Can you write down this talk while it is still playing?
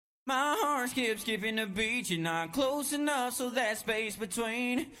My heart skips skipping the beat. You're not close enough, so that space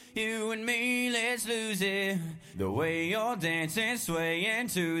between you and me, let's lose it. The way you're dancing, swaying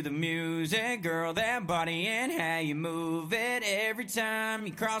to the music, girl, that body and how you move it. Every time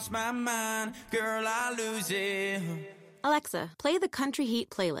you cross my mind, girl, I lose it. Alexa, play the Country Heat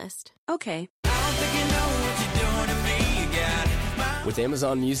playlist. Okay. I don't think you know what you're doing to me. You got With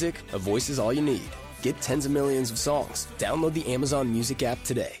Amazon Music, a voice is all you need. Get tens of millions of songs. Download the Amazon Music app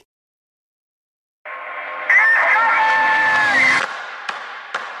today.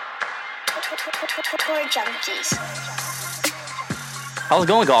 Tour Junkies. How's it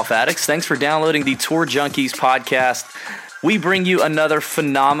going, golf addicts? Thanks for downloading the Tour Junkies podcast. We bring you another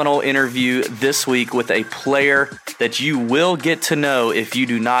phenomenal interview this week with a player that you will get to know if you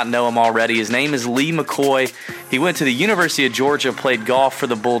do not know him already. His name is Lee McCoy. He went to the University of Georgia, played golf for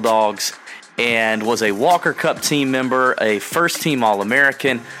the Bulldogs, and was a Walker Cup team member, a first-team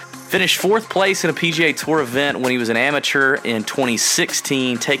All-American. Finished fourth place in a PGA Tour event when he was an amateur in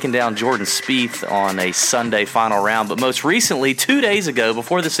 2016, taking down Jordan Spieth on a Sunday final round. But most recently, 2 days ago,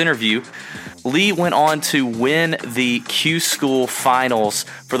 before this interview, Lee went on to win the Q School Finals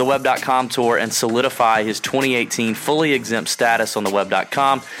for the Web.com Tour and solidify his 2018 fully exempt status on the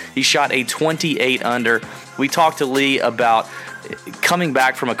Web.com. He shot a 28 under. We talked to Lee about coming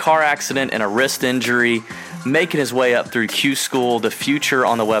back from a car accident and a wrist injury, making his way up through Q School, the future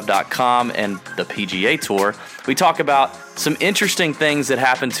on the Web.com, and the PGA Tour. We talk about some interesting things that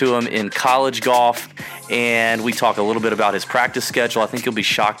happened to him in college golf, and we talk a little bit about his practice schedule. I think you'll be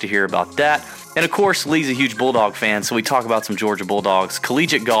shocked to hear about that. And of course, Lee's a huge Bulldog fan, so we talk about some Georgia Bulldogs,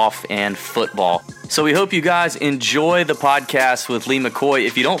 collegiate golf, and football. So we hope you guys enjoy the podcast with Lee McCoy.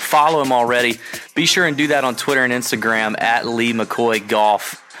 If you don't follow him already, be sure and do that on Twitter and Instagram at Lee McCoy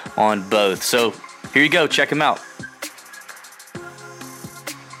Golf on both. So here you go. Check him out.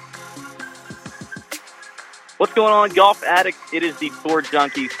 What's going on, golf addicts? It is the Tour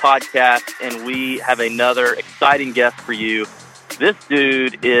Junkies podcast, and we have another exciting guest for you. This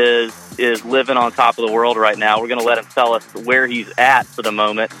dude is living on top of the world right now. We're going to let him tell us where he's at for the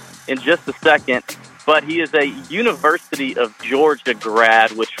moment in just a second. But he is a University of Georgia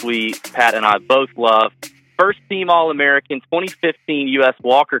grad, which Pat and I both love. First team All-American, 2015 U.S.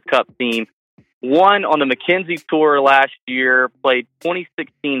 Walker Cup team. Won on the Mackenzie Tour last year, played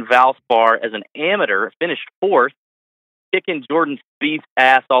 2016 Valspar as an amateur, finished fourth, kicking Jordan Spieth's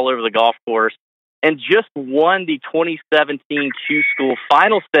ass all over the golf course, and just won the 2017 Q School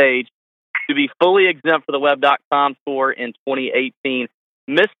final stage to be fully exempt for the Web.com Tour in 2018.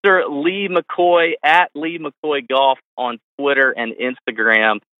 Mr. Lee McCoy at Lee McCoy Golf on Twitter and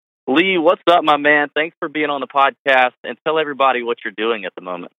Instagram. Lee, what's up, my man? Thanks for being on the podcast, and tell everybody what you're doing at the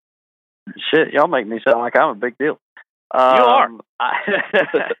moment. Shit, y'all make me sound like I'm a big deal. You are.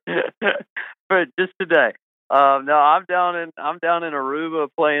 For just today. No, I'm down in Aruba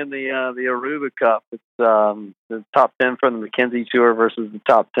playing the Aruba Cup. It's the top 10 from the Mackenzie Tour versus the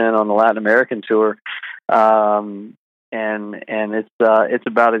top 10 on the Latin American Tour. And it's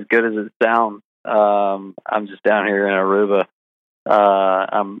about as good as it sounds. I'm just down here in Aruba.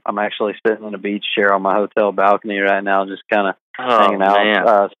 I'm actually sitting in a beach chair on my hotel balcony right now, just kind of hanging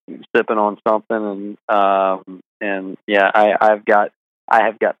out, sipping on something, and yeah, I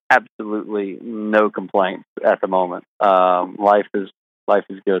have got absolutely no complaints at the moment. Life is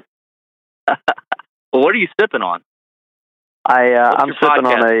good. Well, what are you sipping on? I'm sipping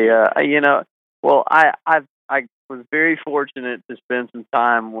on I was very fortunate to spend some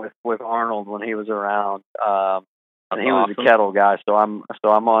time with Arnold when he was around. And he was a kettle guy, so I'm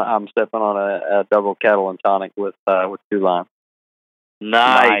sipping on a double kettle and tonic with 2 limes.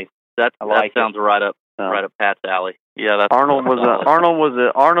 Nice. That sounds right up Pat's alley. Yeah, that's Arnold was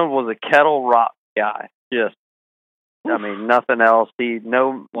a kettle rock guy. Just, I mean, nothing else.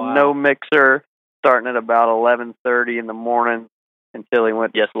 No mixer. Starting at about 11:30 in the morning until he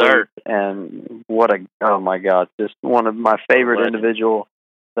went to sleep. Sir. And oh my God, just one of my favorite individuals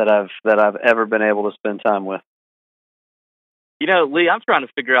that I've ever been able to spend time with. You know, Lee, I'm trying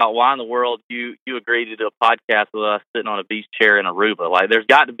to figure out why in the world you agreed to do a podcast with us sitting on a beach chair in Aruba. Like, there's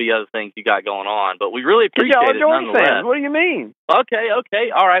got to be other things you got going on, but we really appreciate it nonetheless. Fans. What do you mean? Okay,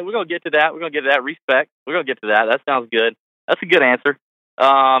 all right, we're gonna get to that. Respect. We're gonna get to that. That sounds good. That's a good answer.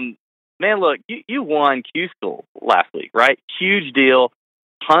 Man, look, you won Q School last week, right? Huge deal.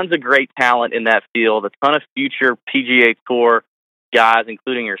 Tons of great talent in that field. A ton of future PGA Tour guys,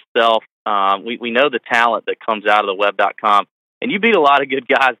 including yourself. We know the talent that comes out of the Web.com. And you beat a lot of good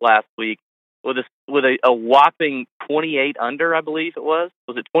guys last week with a whopping 28 under, I believe it was.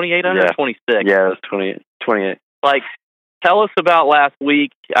 Was it 28 under or 26? Yeah, it was 28. Like, tell us about last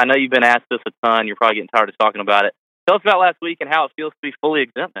week. I know you've been asked this a ton. You're probably getting tired of talking about it. Tell us about last week and how it feels to be fully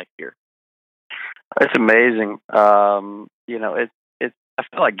exempt next year. It's amazing. It's. I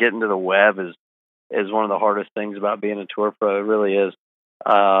feel like getting to the web is one of the hardest things about being a tour pro. It really is.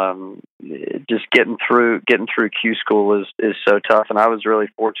 Just getting through Q school is so tough, and I was really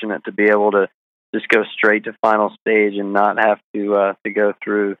fortunate to be able to just go straight to final stage and not have to go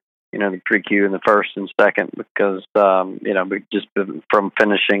through the pre-Q and the first and second because just from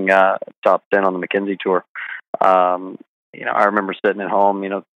finishing top 10 on the Mackenzie Tour. I remember sitting at home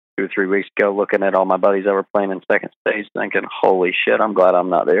 2 or 3 weeks ago looking at all my buddies that were playing in second stage thinking, holy shit, I'm glad I'm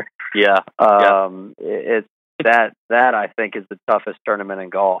not there. Yeah. It's that I think is the toughest tournament in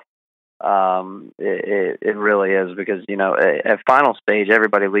golf. It really is because, at final stage,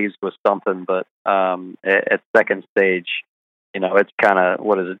 everybody leaves with something, but at second stage, it's kind of,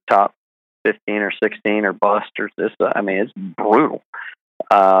 what is it, top 15 or 16 or bust or this. I mean, it's brutal.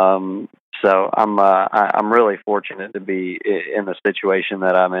 So I'm really fortunate to be in the situation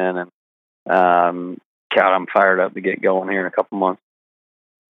that I'm in, and God, I'm fired up to get going here in a couple months.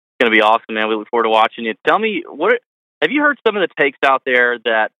 It's going to be awesome, man. We look forward to watching you. Tell me, have you heard some of the takes out there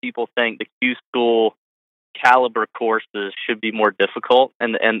that people think the Q School caliber courses should be more difficult?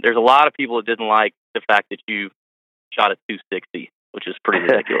 And there's a lot of people that didn't like the fact that you shot a 260, which is pretty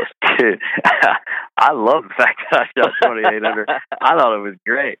ridiculous. Dude, I love the fact that I shot 28 under. I thought it was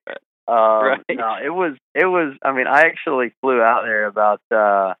great. Right. No, it was. I mean, I actually flew out there about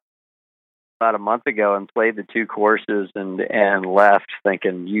a month ago and played the 2 courses and left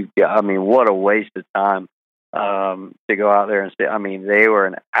thinking, what a waste of time to go out there and see. I mean, they were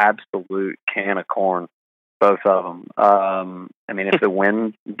an absolute can of corn, both of them. I mean, if the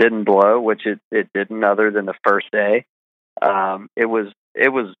wind didn't blow, which it didn't, other than the first day, it was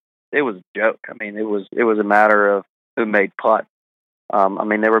a joke. I mean, it was a matter of who made putts. I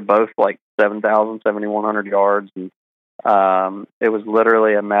mean, they were both like 7,000, 7,100 yards, and it was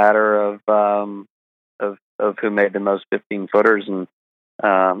literally a matter of who made the most 15-footers, and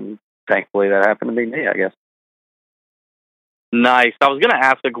thankfully that happened to be me, I guess. Nice. I was going to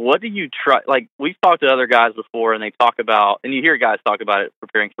ask, what do you try? Like, we've talked to other guys before, and they talk about, and you hear guys talk about it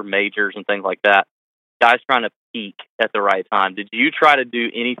preparing for majors and things like that. Guys trying to peak at the right time. Did you try to do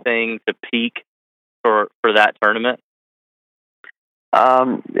anything to peak for that tournament? No, I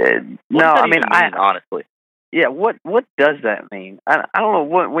mean, honestly. Yeah, what does that mean? I don't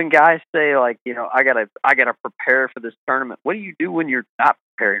know. When guys say like, I gotta prepare for this tournament. What do you do when you're not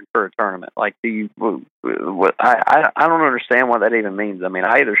preparing for a tournament? Like, do you? I don't understand what that even means. I mean,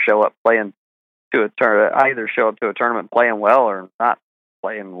 I either show up to a tournament playing well or not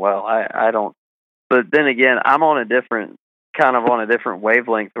playing well. I don't. But then again, I'm on a different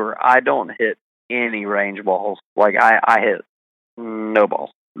wavelength where I don't hit any range balls. Like I hit no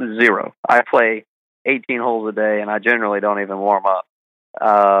balls, 0. I play 18 holes a day, and I generally don't even warm up.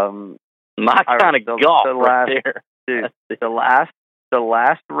 My kind of golf right there. Dude, the last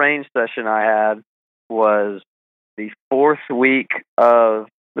range session I had was the 4th week of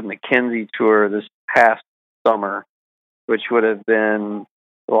the Mackenzie Tour this past summer, which would have been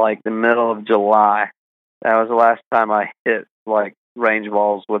like the middle of July. That was the last time I hit like range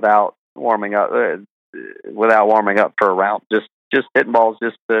balls without warming up for a round. Just hitting balls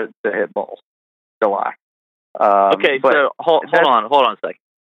just to hit balls. July. Okay, so hold on a second.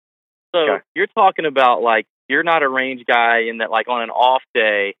 So okay. You're talking about like you're not a range guy in that like on an off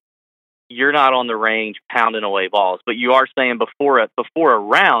day you're not on the range pounding away balls, but you are saying before a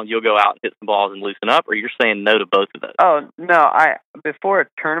round you'll go out and hit some balls and loosen up, or you're saying no to both of those? Oh no, before a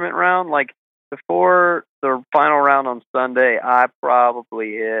tournament round, like before the final round on Sunday, I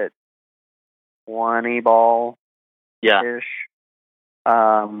probably hit 20 balls. Yeah.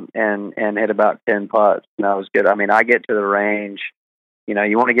 And hit about 10 putts, and that was good. I mean, I get to the range, you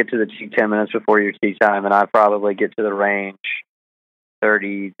want to get to the tee 10 minutes before your tee time, and I probably get to the range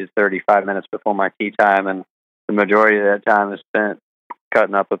 30 to 35 minutes before my tee time, and the majority of that time is spent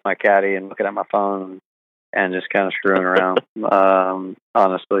cutting up with my caddy and looking at my phone and just kind of screwing around,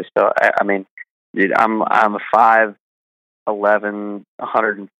 honestly. So, I mean, dude, I'm a 5'11",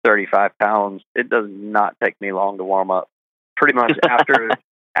 135 pounds. It does not take me long to warm up. Pretty much after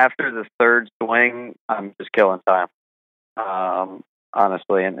the third swing, I'm just killing time,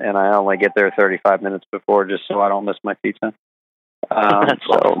 honestly, and I only get there 35 minutes before just so I don't miss my tee time. But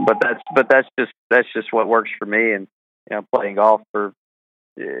that's just what works for me, and playing golf for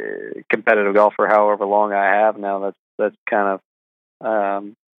competitive golf for however long I have now. That's kind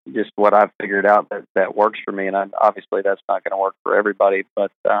of just what I've figured out that works for me, and obviously that's not going to work for everybody,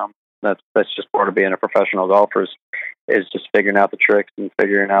 but that's just part of being a professional golfer is just figuring out the tricks and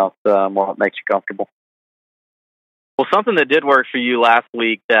figuring out what makes you comfortable. Well, something that did work for you last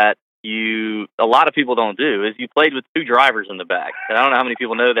week that a lot of people don't do is you played with 2 drivers in the bag. And I don't know how many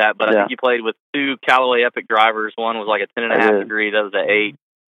people know that, but I think you played with 2 Callaway Epic drivers. One was like a 10.5 degree. That was an 8.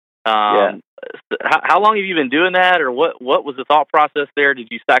 How long have you been doing that, or what was the thought process there? Did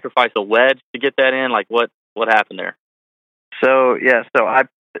you sacrifice a wedge to get that in? Like what happened there? So I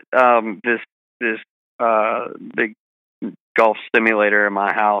this big golf simulator in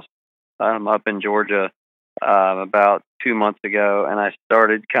my house up in Georgia about 2 months ago, and I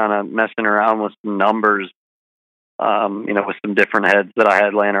started kind of messing around with some numbers, with some different heads that I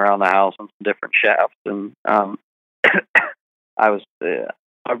had laying around the house and some different shafts, and I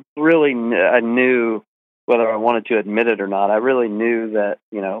knew, whether I wanted to admit it or not, I really knew that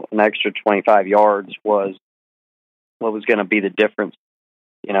an extra 25 yards was what was going to be the difference,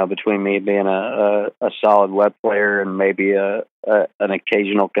 between me being a solid web player and maybe an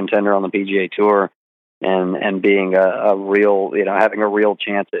occasional contender on the PGA Tour, and being a real, having a real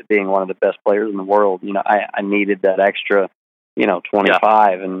chance at being one of the best players in the world. I needed that extra,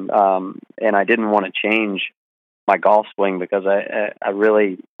 25, and I didn't want to change my golf swing because I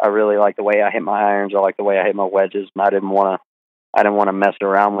really like the way I hit my irons. I like the way I hit my wedges, and I didn't want to mess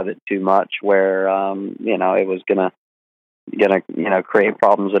around with it too much where it was gonna create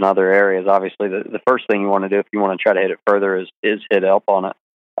problems in other areas. Obviously, the first thing you want to do if you want to try to hit it further is hit up on it.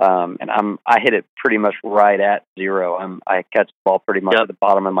 And I hit it pretty much right at 0. I catch the ball pretty much at the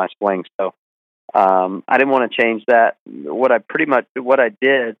bottom of my swing. So I didn't want to change that. What I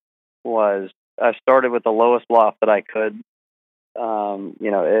did was I started with the lowest loft that I could.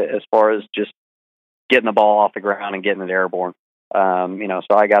 As far as just getting the ball off the ground and getting it airborne. So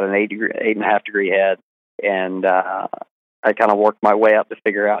I got an 8.5 degree head, and I kind of worked my way up to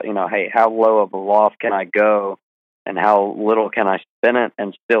figure out, hey, how low of a loft can I go, and how little can I spin it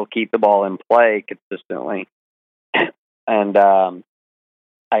and still keep the ball in play consistently. And I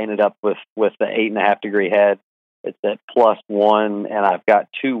ended up with the 8.5 degree head. It's at +1, and I've got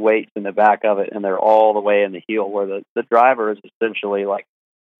 2 weights in the back of it, and they're all the way in the heel, where the driver is essentially like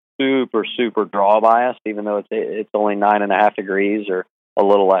super, super draw biased, even though it's only 9.5 degrees or a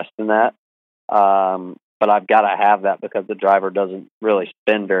little less than that. But I've got to have that because the driver doesn't really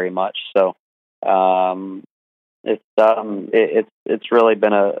spin very much. So it's really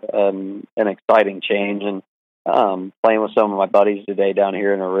been an exciting change, and playing with some of my buddies today down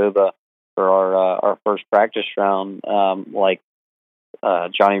here in Aruba for our first practice round, like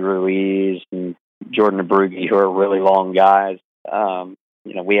Johnny Ruiz and Jordan Abruzzi, who are really long guys.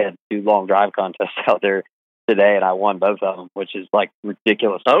 We had 2 long drive contests out there today, and I won both of them, which is like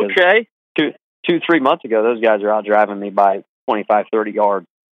ridiculous. Okay. 2-3 months ago, those guys are out driving me by 25, 30 yards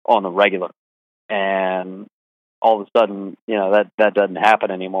on the regular. And all of a sudden, that doesn't happen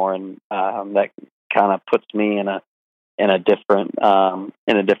anymore. And that kind of puts me in a different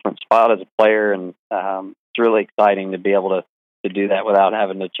spot as a player. And it's really exciting to be able to do that without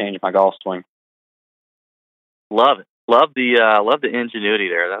having to change my golf swing. Love it. Love the ingenuity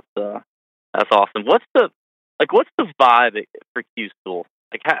there. That's awesome. What's the vibe for Q School?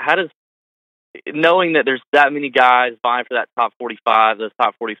 Like, how does, knowing that there's that many guys vying for that top 45, those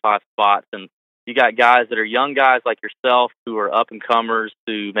top 45 spots, and you got guys that are young guys like yourself who are up and comers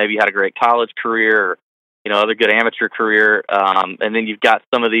who maybe had a great college career or, other good amateur career, and then you've got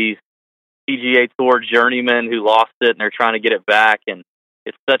some of these PGA Tour journeymen who lost it and they're trying to get it back, and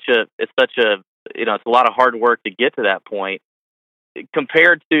it's a lot of hard work to get to that point.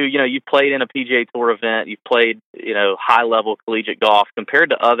 Compared to, you've played in a PGA Tour event, you've played, high-level collegiate golf,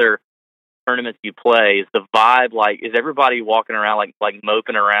 compared to other tournaments you play, is the vibe like, is everybody walking around like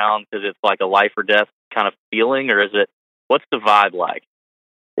moping around because it's like a life or death kind of feeling, or what's the vibe like?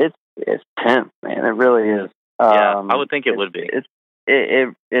 It's tense, man. It really is. Yeah, I would think it would be.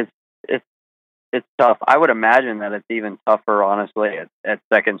 It's tough. I would imagine that it's even tougher, honestly, at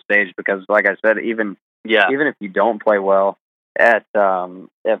second stage, because, like I said, even if you don't play well at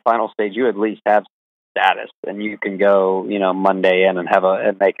final stage, you at least have status, and you can go, Monday in and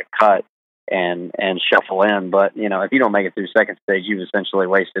make a cut and shuffle in. But if you don't make it through second stage, you've essentially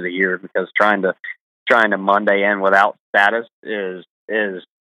wasted a year, because trying to Monday in without status is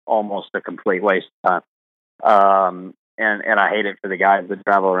almost a complete waste of time. And I hate it for the guys that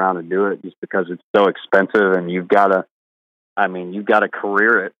travel around and do it, just because it's so expensive, and you've got to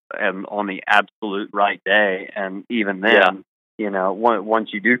career it on the absolute right day. And even then,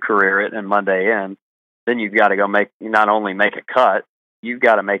 once you do career it and Monday in, then you've got to go not only make a cut, you've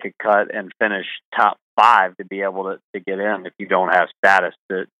got to make a cut and finish top 5 to be able to get in if you don't have status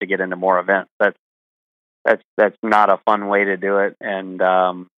to get into more events. That's not a fun way to do it, and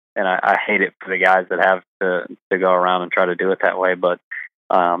I hate it for the guys that have to go around and try to do it that way. But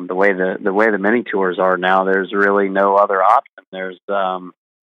the way the mini tours are now, there's really no other option. There's the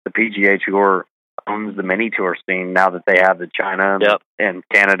PGA Tour owns the mini tour scene now that they have the China and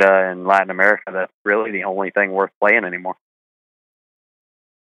Canada and Latin America. That's really the only thing worth playing anymore.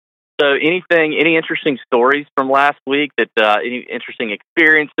 So any interesting stories from last week that, any interesting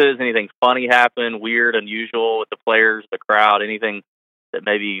experiences, anything funny happened, weird, unusual with the players, the crowd, anything that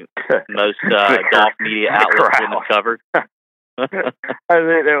maybe most golf media outlets wouldn't have covered? I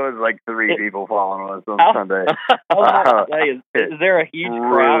think there was like 3 people following us on Sunday. Is there a huge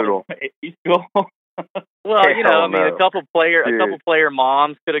crowd at school? Well, a couple player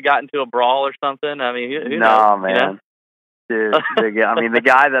moms could have gotten to a brawl or something. I mean, who knows, man. You know? Dude, the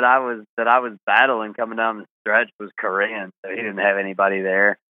guy that I was battling coming down the stretch was Korean, so he didn't have anybody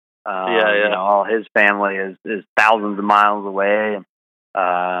there. All his family is thousands of miles away.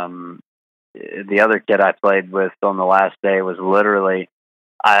 The other kid I played with on the last day was literally,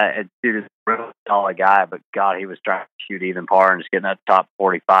 dude is a really solid guy, but God, he was trying to shoot even par and just getting that top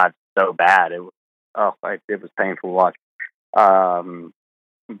 45 so bad. It was painful to watch.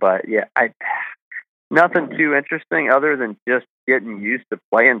 But yeah, nothing too interesting other than just getting used to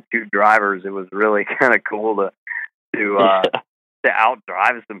playing 2 drivers. It was really kind of cool to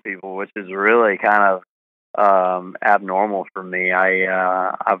outdrive some people, which is really kind of abnormal for me.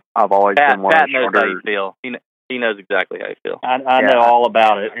 I've always been one Pat of the shorter. Knows how you feel. He knows exactly how you feel. I know all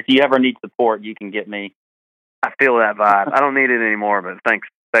about it. If you ever need support, you can get me. I feel that vibe. I don't need it anymore, but thanks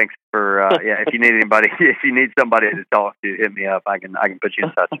for if you need anybody, if you need somebody to talk to, hit me up. I can put you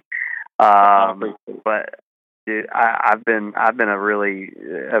in touch. But dude, I've been a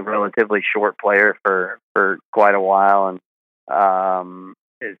relatively short player for quite a while, and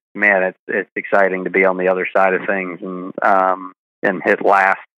it's exciting to be on the other side of things and hit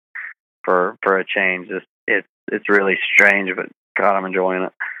last for a change. It's really strange, but God, I'm enjoying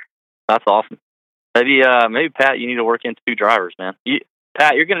it. That's awesome. Maybe Pat, you need to work into 2 drivers, man.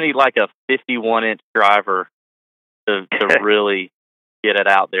 Pat, you're going to need like a 51-inch driver to really get it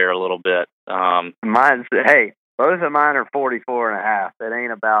out there a little bit. Both of mine are 44.5. It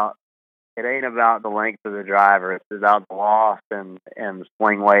ain't about the length of the driver. It's about the loft and the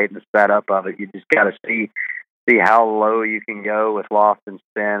swing weight and the setup of it. You just got to see how low you can go with loft and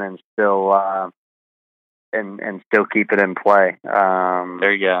spin and still and still keep it in play.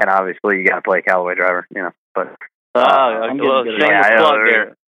 There you go. And obviously you got to play Callaway driver, But shameless plug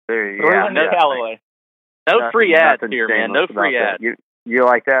there. No Callaway. No free ads here, man. No free ads. You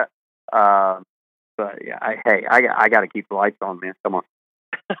like that? But yeah, I got to keep the lights on, man. Come on.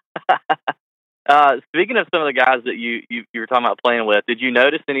 Speaking of some of the guys that you were talking about playing with, did you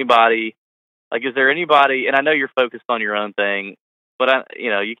notice anybody? Like, is there anybody? And I know you're focused on your own thing, but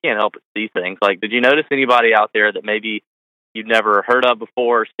you can't help but see things. Like, did you notice anybody out there that maybe you'd never heard of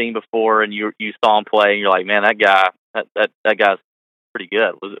before, or seen before, and you saw him play, and you're like, man, that guy's pretty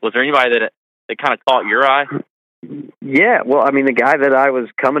good. Was there anybody that kind of caught your eye? Yeah, well, I mean, the guy that I was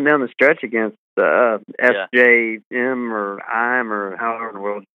coming down the stretch against, SJM or IM or however in the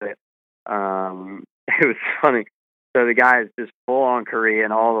world you say it, it was funny. So the guy is just full on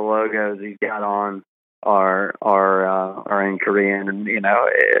Korean. All the logos he's got on are in Korean, and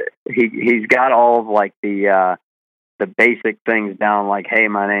he's got all of like the basic things down. Like, hey,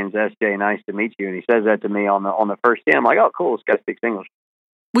 my name's SJ. Nice to meet you. And he says that to me on the first day. I'm like, oh, cool. This guy speaks English.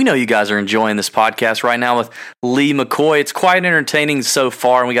 We know you guys are enjoying this podcast right now with Lee McCoy. It's quite entertaining so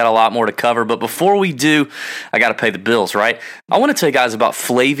far, and we got a lot more to cover. But before we do, I got to pay the bills, right? I want to tell you guys about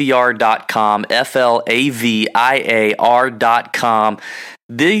Flaviar.com, FLAVIAR.com.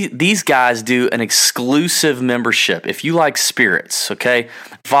 These guys do an exclusive membership. If you like spirits, okay,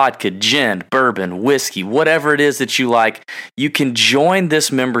 vodka, gin, bourbon, whiskey, whatever it is that you like, you can join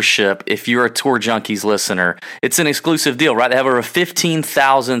this membership if you're a Tour Junkies listener. It's an exclusive deal, right? They have over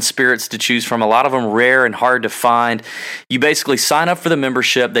 15,000 spirits to choose from, a lot of them rare and hard to find. You basically sign up for the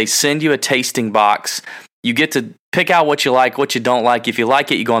membership. They send you a tasting box. You get to pick out what you like, what you don't like. If you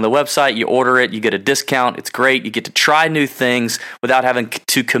like it, you go on the website, you order it, you get a discount. It's great. You get to try new things without having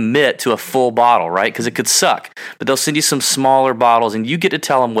to commit to a full bottle, right? Because it could suck. But they'll send you some smaller bottles, and you get to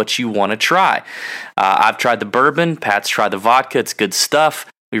tell them what you want to try. I've tried the bourbon. Pat's tried the vodka. It's good stuff.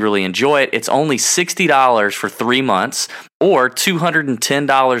 We really enjoy it. It's only $60 for 3 months or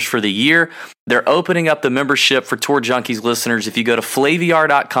 $210 for the year. They're opening up the membership for Tour Junkies listeners. If you go to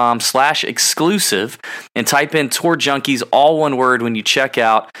flaviar.com/exclusive and type in Tour Junkies, all one word, when you check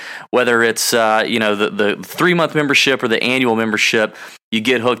out, whether it's the 3-month membership or the annual membership, you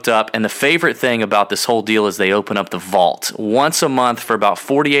get hooked up. And the favorite thing about this whole deal is they open up the vault. Once a month for about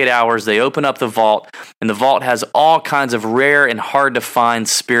 48 hours, they open up the vault, and the vault has all kinds of rare and hard-to-find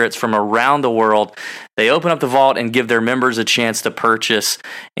spirits from around the world. They open up the vault and give their members a chance to purchase,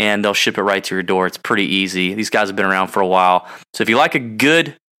 and they'll ship it right to your door. It's pretty easy. These guys have been around for a while. So if you like a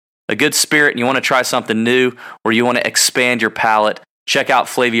good spirit and you want to try something new, or you want to expand your palate, check out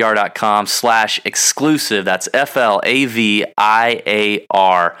flaviar.com/exclusive. That's FLAVIAR.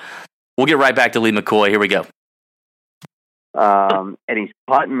 We'll get right back to Lee McCoy. Here we go. And he's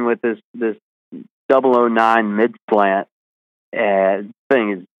putting with this 009 mid slant.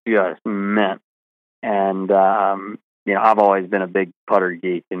 Thing is just mint. And I've always been a big putter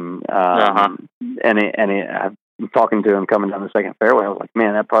geek, and I'm talking to him coming down the second fairway. I was like,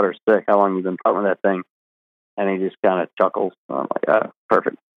 "Man, that putter's sick. How long you been putting with that thing?" And he just kind of chuckles. I'm like, "Oh,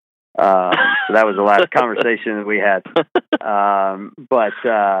 perfect." So that was the last conversation that we had. But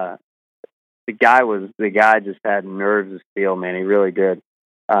the guy just had nerves of steel, man. He really did.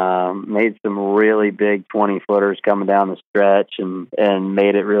 Made some really big 20-footers coming down the stretch, and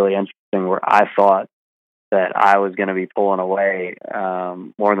made it really interesting, where I thought that I was going to be pulling away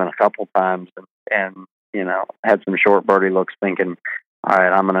more than a couple times, and had some short birdie looks, thinking, all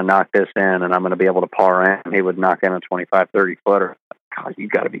right, I'm going to knock this in, and I'm going to be able to par in. He would knock in a 25, 30-footer. God, you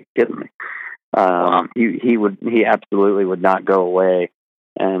got to be kidding me. He absolutely would not go away,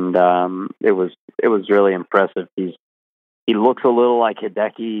 and it was really impressive. He looks a little like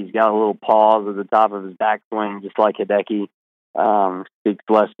Hideki. He's got a little pause at the top of his backswing, just like Hideki. Speaks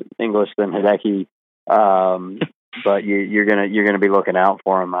less English than Hideki, but you're gonna be looking out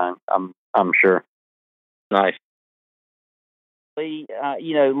for him. I'm sure. Nice.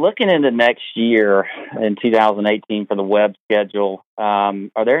 Looking into next year in 2018 for the Webb schedule,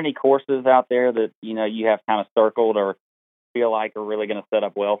 are there any courses out there that you have kind of circled or feel like are really going to set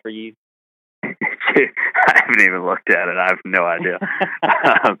up well for you? I haven't even looked at it. I have no idea.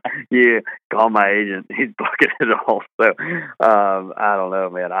 Call my agent. He's booking it all. So I don't know,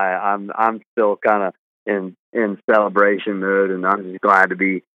 man. I'm still kind of in celebration mode, and I'm just glad to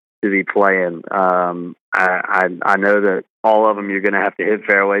be playing. I know that all of them you're going to have to hit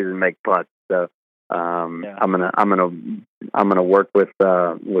fairways and make putts. So I'm gonna work with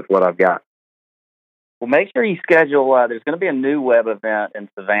what I've got. Well, make sure you schedule. There's going to be a new Webb event in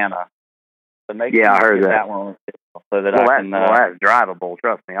Savannah. So make sure I heard that one so that that's drivable.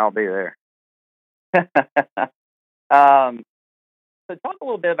 Trust me, I'll be there. So talk a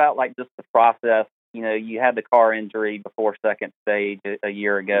little bit about just the process. You had the car injury before second stage a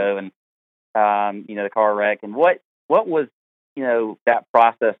year ago, and the car wreck. And what was that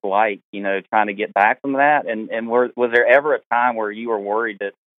process like? Trying to get back from that, and was there ever a time where you were worried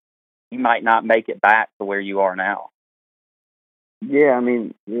that you might not make it back to where you are now? Yeah, I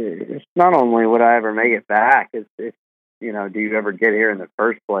mean, it's not only would I ever make it back, it's do you ever get here in the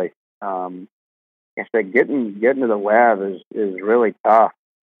first place? I said getting to the Webb is really tough.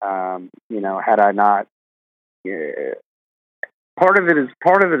 Had I not, part of it is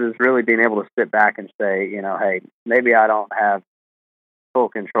really being able to sit back and say, hey, maybe I don't have full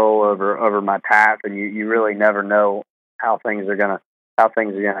control over my path, and you really never know how things are gonna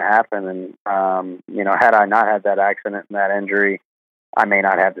happen. And had I not had that accident and that injury, I may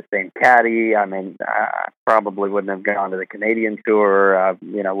not have the same caddy. I probably wouldn't have gone to the Canadian Tour.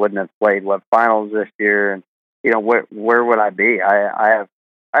 Wouldn't have played Webb Finals this year. And where would I be? I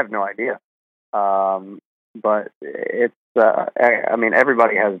have no idea. But it's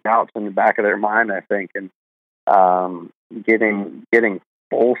everybody has doubts in the back of their mind, I think, and getting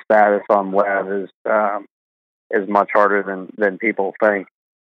full status on Webb is much harder than people think.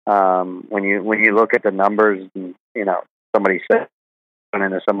 When you look at the numbers, and somebody says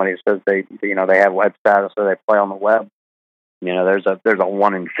they have Webb status or they play on the Webb, there's a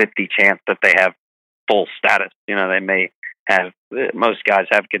 1 in 50 chance that they have full status. They may have, most guys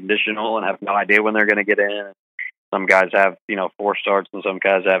have conditional and have no idea when they're going to get in. Some guys have 4 starts and some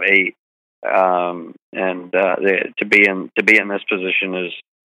guys have 8. To be in this position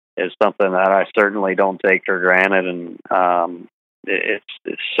is something that I certainly don't take for granted, and it's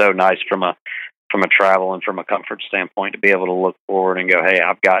so nice from a travel and from a comfort standpoint to be able to look forward and go, hey,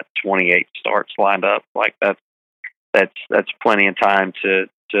 I've got 28 starts lined up. Like that's plenty of time to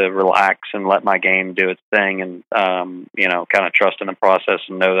relax and let my game do its thing, and kind of trust in the process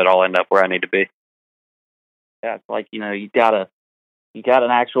and know that I'll end up where I need to be. Yeah, it's like, you got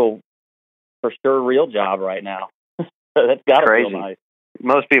an actual, for sure, real job right now. That's got to feel nice.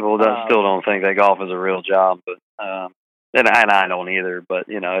 Most people still don't think that golf is a real job, but and I don't either. But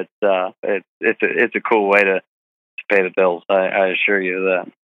it's a cool way to pay the bills. I assure you of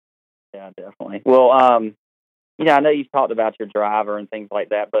that. Yeah, definitely. Well, I know you've talked about your driver and things like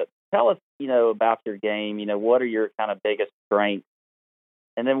that, but tell us, about your game. What are your kind of biggest strengths,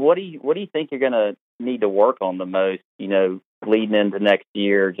 and then what do you think you're going to need to work on the most, leading into next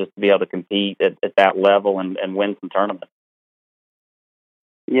year, just to be able to compete at that level and win some tournaments?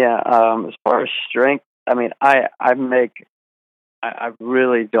 Yeah, as far as strength, I mean, I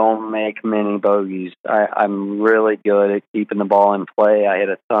really don't make many bogeys. I'm really good at keeping the ball in play. I hit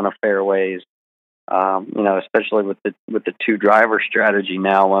a ton of fairways, especially with the two driver strategy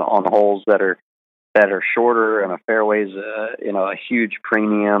now on holes that are shorter, and a fairway's a huge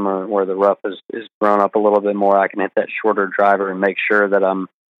premium, or where the rough is grown up a little bit more. I can hit that shorter driver and make sure that I'm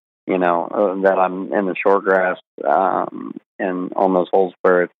that I'm in the short grass, and on those holes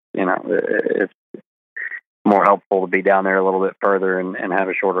where it's more helpful to be down there a little bit further and have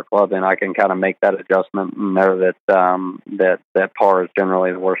a shorter club, and I can kind of make that adjustment and know that par is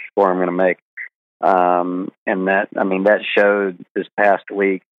generally the worst score I'm going to make. And that showed this past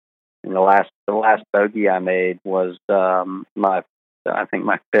week. And the last bogey I made was my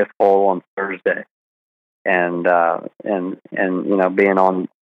fifth hole on Thursday, and being on,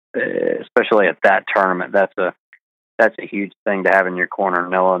 especially at that tournament, that's a huge thing to have in your corner,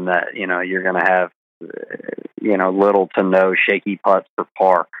 knowing that you're going to have little to no shaky putts for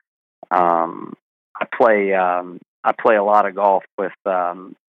par. I play a lot of golf with a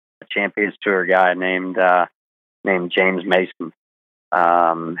Champions Tour guy named James Mason,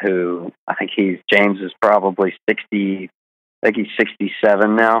 who I think James is probably 60. I think he's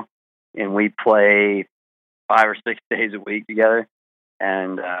 67 now, and we play 5 or 6 days a week together.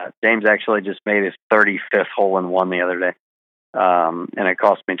 And James actually just made his 35th hole in one the other day, and it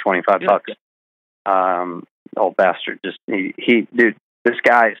cost me $25. Old bastard! Dude, this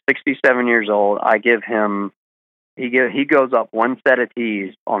guy is 67 years old. I give him, he goes up one set of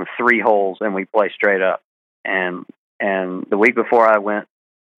tees on 3 holes, and we play straight up. And the week before I went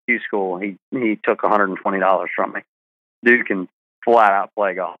to school, he took $120 from me. Dude can flat out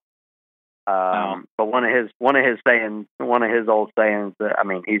play golf. But one of his old sayings,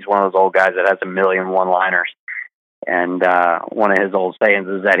 he's one of those old guys that has a million one-liners. And one of his old sayings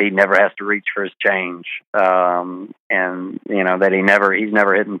is that he never has to reach for his change. And that he's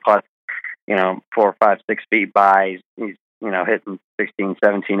never hitting putts, 4, 5, 6 feet by. He's hitting 16,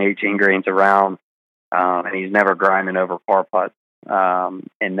 17, 18 greens around. And he's never grinding over par putts.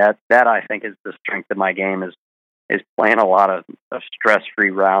 And that I think is the strength of my game, is playing a lot of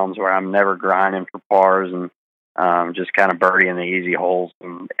stress-free rounds where I'm never grinding for pars, and just kind of birdieing the easy holes,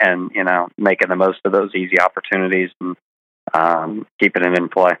 and making the most of those easy opportunities, and keeping it in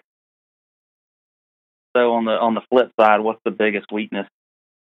play. So on the flip side, what's the biggest weakness?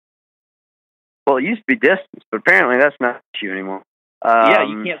 Well, it used to be distance, but apparently that's not an issue anymore. Yeah,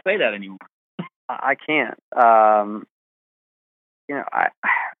 you can't say that anymore. I can't. I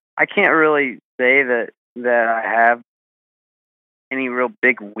can't really say that I have any real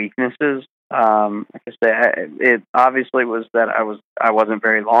big weaknesses. Like I say, it obviously was that I wasn't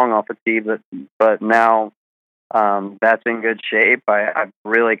very long off the tee, but now that's in good shape. I'm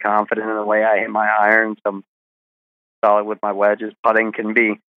really confident in the way I hit my irons. I'm solid with my wedges. Putting can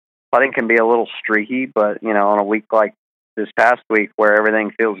be a little streaky, but on a week like this past week where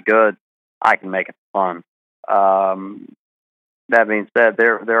everything feels good, I can make it fun. That being said,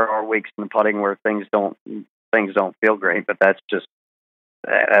 there are weeks in the putting where things don't feel great, but that's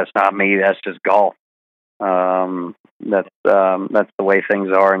not me. That's just golf. That's the way things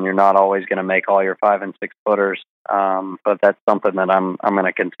are, and you're not always going to make all your 5 and 6 footers. But that's something that I'm going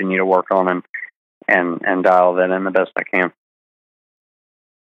to continue to work on and dial that in the best I can.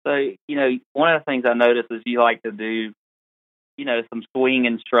 So one of the things I noticed is you like to do some swing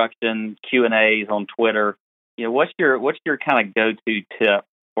instruction Q&As on Twitter. What's your kind of go-to tip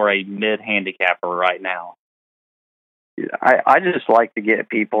for a mid-handicapper right now? I just like to get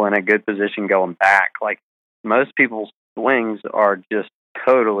people in a good position going back. Like, most people's swings are just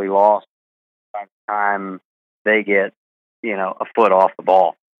totally lost by the time they get, a foot off the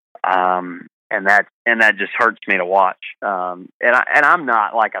ball. And that just hurts me to watch. And I'm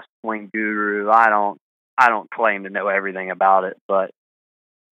not like a swing guru. I don't claim to know everything about it, but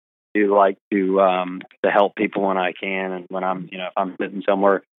do like to help people when I can, and when I'm, if I'm sitting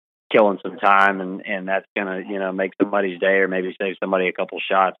somewhere killing some time, and that's gonna, make somebody's day or maybe save somebody a couple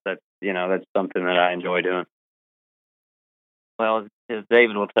shots. That's something that I enjoy doing. Well, as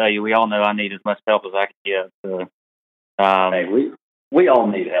David will tell you, we all know I need as much help as I can get. So, hey, we all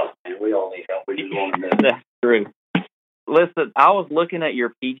need help, man. We all need help. We just want to. That's true. Listen, I was looking at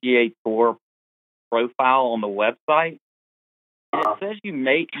your PGA Tour profile on the website. It says you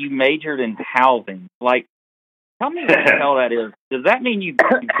majored in housing. Like, tell me what the hell that is. Does that mean you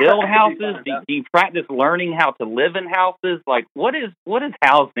build houses? Do you practice learning how to live in houses? Like, what is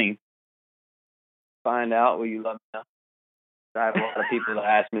housing? Find out. Will you let me know? I have a lot of people that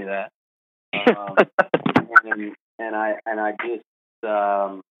ask me that, and I just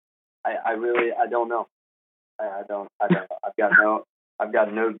I don't know. I don't. I've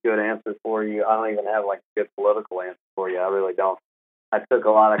got no good answer for you. I don't even have like a good political answer for you. I really don't. I took a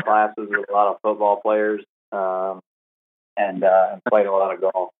lot of classes with a lot of football players, and played a lot of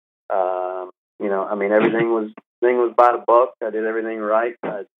golf. Everything was by the book. I did everything right.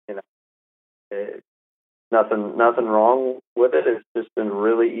 Nothing wrong with it. It's just been a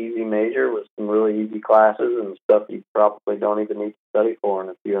really easy major with some really easy classes and stuff you probably don't even need to study for. And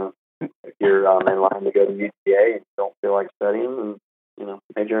if you're in line to go to UGA and don't feel like studying, and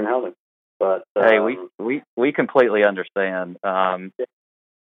major in housing. But hey, we completely understand.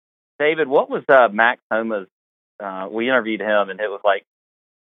 David, what was Max Homa's? We interviewed him, and it was like,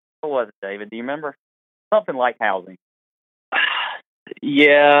 what was it, David? Do you remember? Something like housing.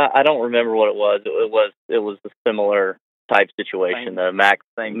 Yeah, I don't remember what it was. It was a similar type situation. Max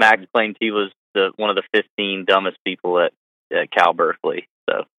claimed he was one of the 15 dumbest people at Cal Berkeley.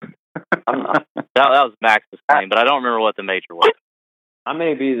 So that was Max's claim, but I don't remember what the major was. I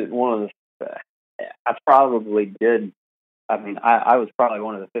may be one of the. I probably did. I mean, I was probably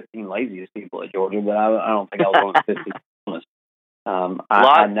one of the 15 laziest people at Georgia, but I don't think I was one of the 15 honest.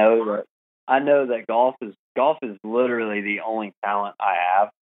 I know that golf is literally the only talent I have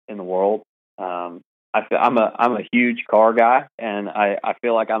in the world. I'm a huge car guy, and I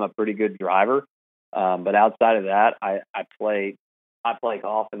feel like I'm a pretty good driver. But outside of that, I play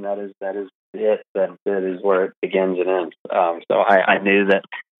golf, and that is it. That is where it begins and ends. So I knew that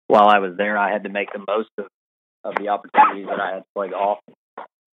while I was there, I had to make the most of the opportunities that I had to play golf.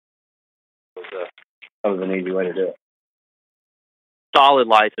 That was an easy way to do it. Solid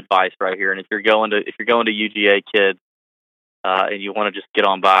life advice right here. And if you're going to UGA, kids, and you want to just get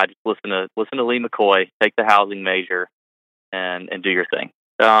on by, just listen to Lee McCoy, take the housing major, and do your thing.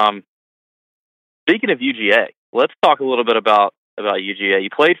 Speaking of UGA, let's talk a little bit about UGA. You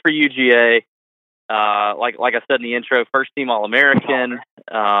played for UGA, like I said in the intro, first team All-American,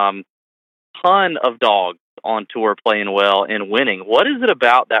 ton of dogs on tour playing well and winning. What is it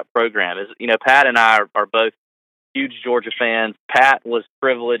about that program? Pat and I are both huge Georgia fans. Pat was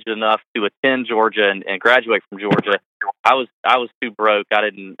privileged enough to attend Georgia and graduate from Georgia. I was too broke. I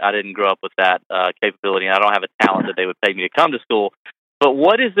didn't grow up with that capability, and I don't have a talent that they would pay me to come to school. But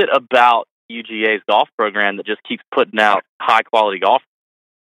what is it about UGA's golf program that just keeps putting out high quality golf?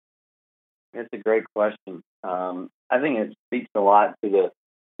 It's a great question. I think it speaks a lot to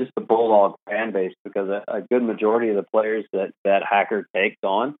the Bulldog fan base, because a good majority of the players that Hacker takes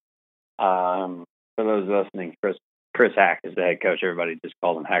on, for those listening, Chris Hack is the head coach. Everybody just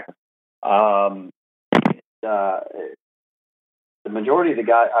calls him Hacker. The majority of the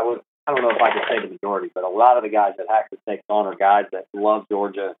guys, I don't know if I could say the majority, but a lot of the guys that Hacker takes on are guys that love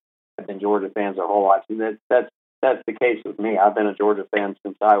Georgia, have been Georgia fans their whole lives. And that's the case with me. I've been a Georgia fan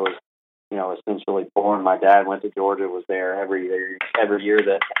since I was, essentially born. My dad went to Georgia, was there every year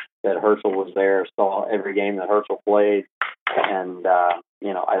that Herschel was there, saw every game that Herschel played, and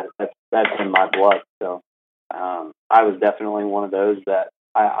that's in my blood. So I was definitely one of those that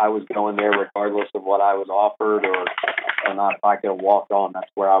I was going there regardless of what I was offered or not. If I could have walked on, that's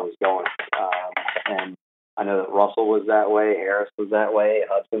where I was going. And I know that Russell was that way, Harris was that way,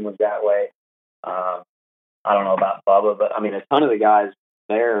 Hudson was that way. I don't know about Bubba, but I mean, a ton of the guys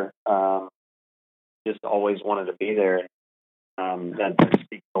there just always wanted to be there. That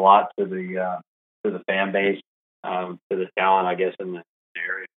speaks a lot to the fan base, to the talent, I guess, in the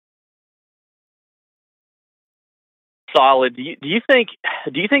area. Solid. Do you think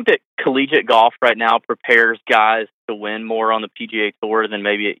that collegiate golf right now prepares guys to win more on the PGA Tour than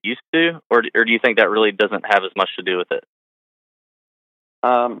maybe it used to, or do you think that really doesn't have as much to do with it?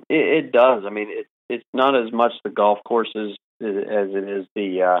 It does. I mean, it's not as much the golf courses as it is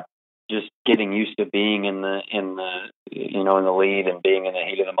the just getting used to being in the lead and being in the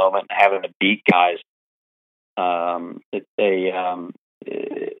heat of the moment and having to beat guys. It's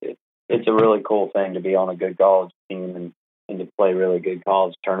it's a really cool thing to be on a good college team and to play really good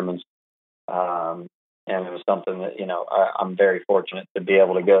college tournaments. And it was something that, I'm very fortunate to be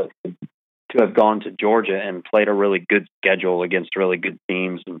able to have gone to Georgia and played a really good schedule against really good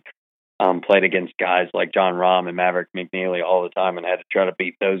teams, and played against guys like John Rahm and Maverick McNeely all the time, and had to try to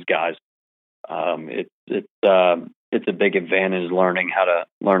beat those guys. It's a big advantage learning how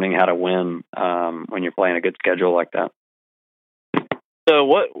to win when you're playing a good schedule like that. So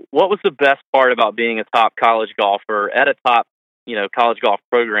what was the best part about being a top college golfer at a top, college golf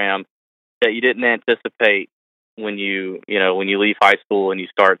program that you didn't anticipate when you leave high school and you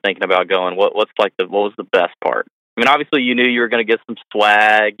start thinking about going? What was the best part? I mean, obviously you knew you were going to get some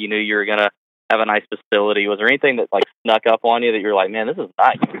swag. You knew you were going to have a nice facility. Was there anything that snuck up on you that you're like, man, this is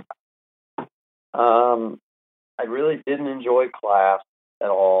nice? I really didn't enjoy class at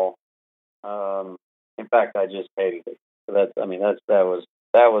all. In fact, I just hated it. So that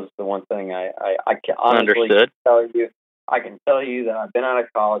was the one thing I can honestly tell you. I can tell you that I've been out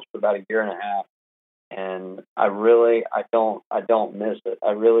of college for about a year and a half, and I don't miss it.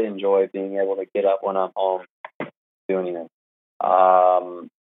 I really enjoy being able to get up when I'm home, doing it.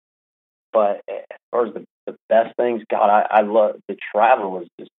 But as far as the best things, God, I love the travel was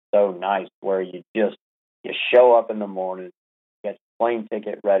just so nice. Where you show up in the morning, get your plane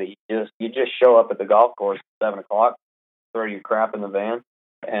ticket ready. You just show up at the golf course at 7:00, throw your crap in the van,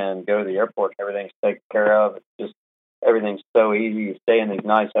 and go to the airport. Everything's taken care of. It's just everything's so easy. You stay in these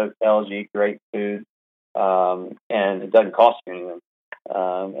nice hotels, you eat great food, and it doesn't cost you anything.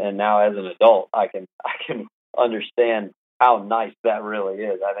 And now, as an adult, I can understand how nice that really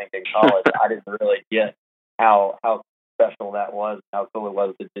is. I think in college, I didn't really get how special that was, how cool it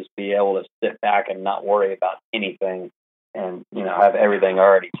was to just be able to sit back and not worry about anything, and have everything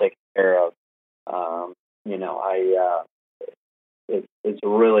already taken care of. It's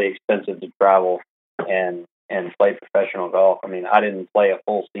really expensive to travel and play professional golf. I mean, I didn't play a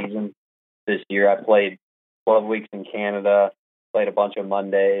full season this year. I played 12 weeks in Canada, played a bunch of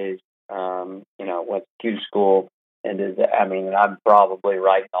Mondays, went to Q school, and I'm probably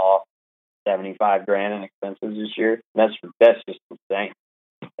writing off $75,000 in expenses this year. That's just insane.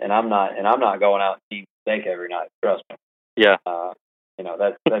 And I'm not going out and eating steak every night. Trust me. Yeah.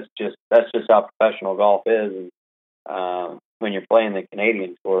 That's just how professional golf is. And, when you're playing the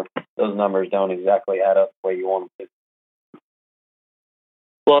Canadian Tour, those numbers don't exactly add up the way you want them to.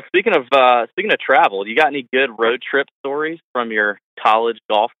 Well, speaking of travel, you got any good road trip stories from your college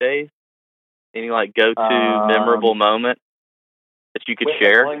golf days? Any go-to memorable moment that you could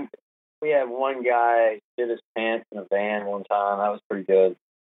share? We had one guy shit his pants in a van one time. That was pretty good.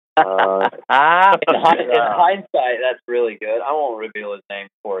 In hindsight, that's really good. I won't reveal his name,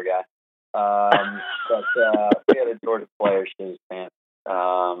 poor guy. But we had a Georgia player shit his pants.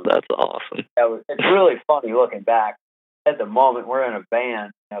 That's awesome. It's really funny looking back. At the moment, we're in a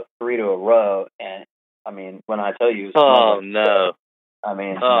van, 3 to a row, and I mean, when I tell you, no. I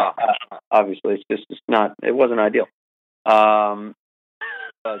mean, obviously, it's not. It wasn't ideal. But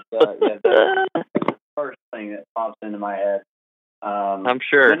the first thing that pops into my head. I'm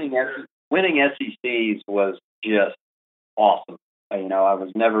sure winning SECs was just awesome. I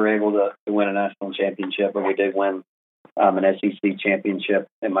was never able to win a national championship, but we did win an SEC championship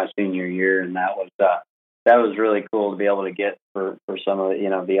in my senior year, and that was really cool to be able to get for some of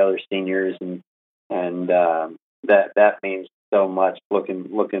the other seniors, and that means so much.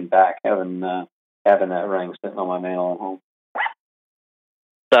 Looking back, having that ring sitting on my mantle at home.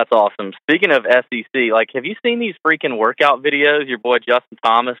 That's awesome. Speaking of SEC, have you seen these freaking workout videos your boy Justin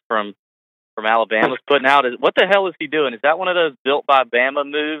Thomas from Alabama's putting out? What the hell is he doing? Is that one of those built by Bama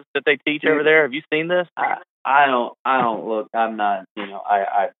moves that they teach over there? Have you seen this? I don't look. I'm not.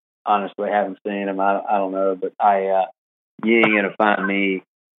 I honestly haven't seen him. I don't know, but you ain't gonna find me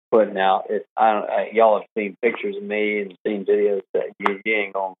putting out. Y'all have seen pictures of me and seen videos that you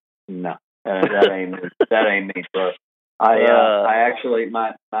ain't gonna. No, that ain't me, bro. I actually,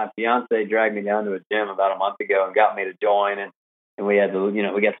 my fiance dragged me down to a gym about a month ago and got me to join, and we had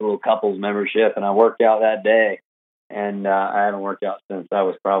we got the little couples membership, and I worked out that day, and I haven't worked out since. I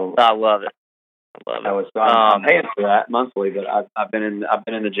love it. I'm paying for that monthly, but I've been in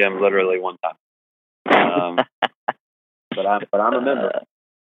the gym literally one time. But I'm a member.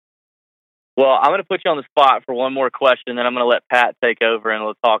 Well, I'm going to put you on the spot for one more question, then I'm going to let Pat take over, and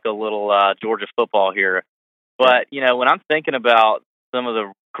we'll talk a little Georgia football here. But, when I'm thinking about some of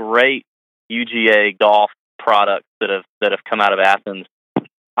the great UGA golf products that have come out of Athens,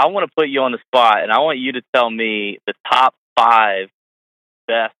 I want to put you on the spot, and I want you to tell me the top 5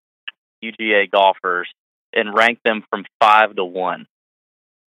 best UGA golfers and rank them from 5 to 1.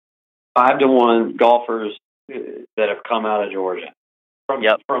 5-1 golfers that have come out of Georgia.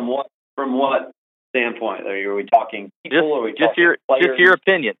 From what standpoint? Are we talking people? Or are we just talking players? Just your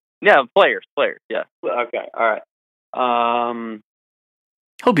opinion. Yeah, players. Yeah. Okay. All right.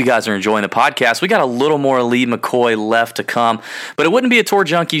 Hope you guys are enjoying the podcast. We got a little more Lee McCoy left to come, but it wouldn't be a Tour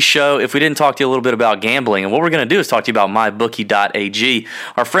Junkies show if we didn't talk to you a little bit about gambling. And what we're going to do is talk to you about MyBookie.ag.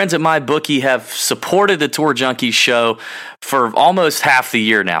 Our friends at MyBookie have supported the Tour Junkies show for almost half the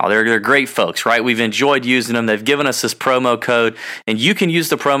year now. They're great folks, right? We've enjoyed using them. They've given us this promo code, and you can use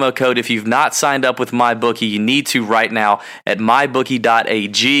the promo code. If you've not signed up with MyBookie, you need to right now at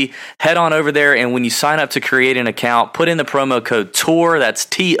MyBookie.ag. Head on over there, and when you sign up to create an account, put in the promo code TOUR,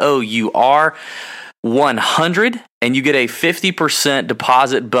 that's TOUR 100, and you get a 50%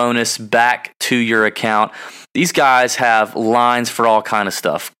 deposit bonus back to your account. These guys have lines for all kind of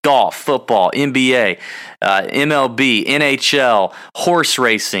stuff: golf, football, NBA, MLB, NHL, horse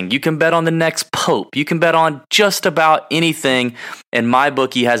racing. You can bet on the next Pope. You can bet on just about anything. And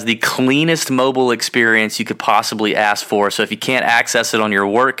MyBookie has the cleanest mobile experience you could possibly ask for. So if you can't access it on your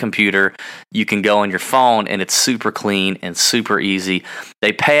work computer, you can go on your phone, and it's super clean and super easy.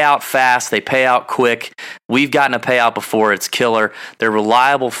 They pay out fast. They pay out quick. We've gotten a payout before. It's killer. They're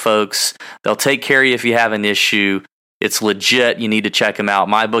reliable folks. They'll take care of you if you have an issue. It's legit. You need to check them out.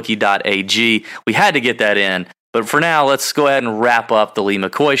 MyBookie.ag. We had to get that in. But for now, let's go ahead and wrap up the Lee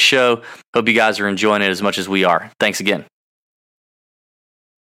McCoy show. Hope you guys are enjoying it as much as we are. Thanks again.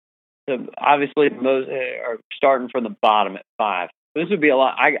 So obviously, most are starting from the bottom at 5. This would be a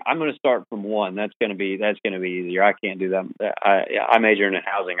lot. I'm going to start from 1. That's going to be easier. I can't do that. I major in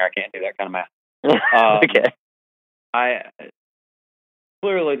housing. I can't do that kind of math. Okay.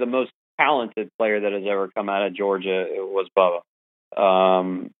 Clearly the most talented player that has ever come out of Georgia was Bubba.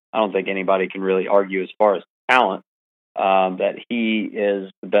 I don't think anybody can really argue as far as talent that he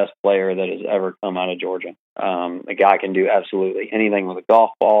is the best player that has ever come out of Georgia. The guy can do absolutely anything with a golf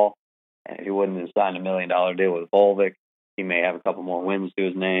ball. And if he wouldn't have signed $1 million deal with Volvic, he may have a couple more wins to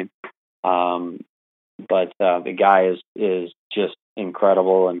his name. But the guy is just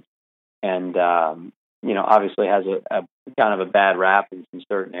incredible, and obviously has a kind of a bad rap in some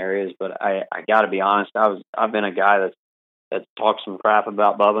certain areas. But I got to be honest, I've been a guy that's talked some crap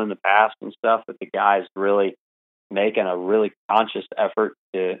about Bubba in the past and stuff, but the guy's really making a really conscious effort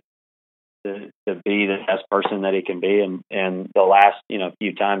to be the best person that he can be. And the last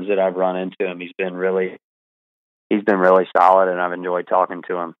few times that I've run into him, he's been really solid, and I've enjoyed talking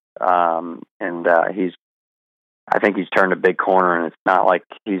to him. I think he's turned a big corner, and it's not like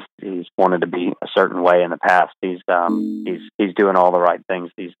he's wanted to be a certain way in the past. He's doing all the right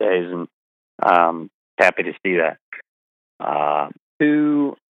things these days, and happy to see that.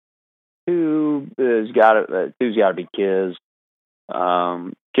 Two's got to be Kiz.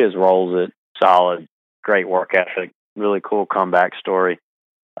 Kiz rolls it solid, great work ethic, really cool comeback story.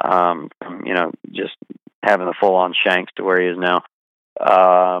 From just having the full on Shanks to where he is now.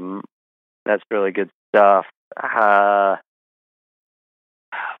 That's really good stuff.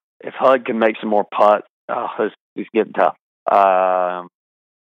 If Hud can make some more putts, it's getting tough.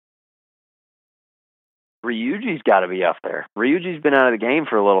 Ryuji's got to be up there. Ryuji's been out of the game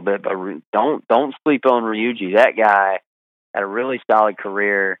for a little bit, but don't sleep on Ryuji. That guy had a really solid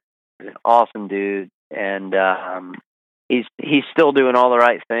career. He's an awesome dude, and he's still doing all the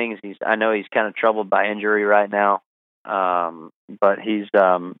right things. I know he's kind of troubled by injury right now, but he's.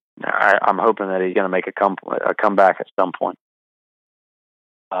 I'm hoping that he's going to make a comeback at some point.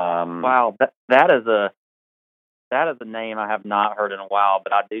 Wow, that is a name I have not heard in a while,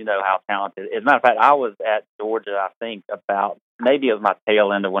 but I do know how talented. As a matter of fact, I was at Georgia, I think, about maybe it was my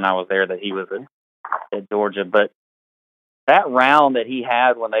tail end of when I was there that he was at Georgia. But that round that he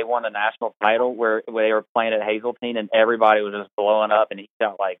had when they won the national title, where they were playing at Hazeltine and everybody was just blowing up, and he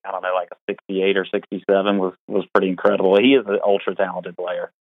shot like a 68 or 67 was pretty incredible. He is an ultra talented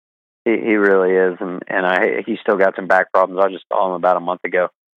player. He really is, and he's still got some back problems. I just saw him about a month ago,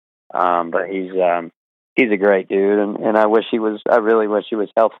 but he's a great dude, and I really wish he was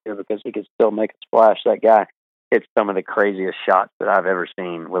healthier because he could still make a splash. That guy hits some of the craziest shots that I've ever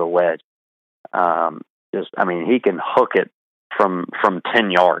seen with a wedge. He can hook it from 10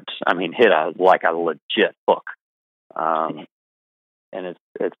 yards. Hit a legit hook, and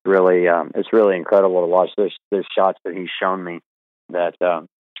it's really incredible to watch. There's shots that he's shown me that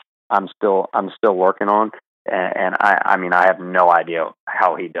I'm still working on, and I have no idea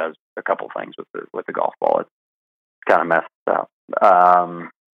how he does a couple things with the golf ball. It's kind of messed up.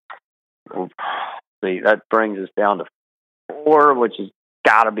 See, that brings us down to 4, which has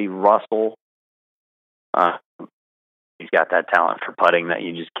got to be Russell. he's got that talent for putting that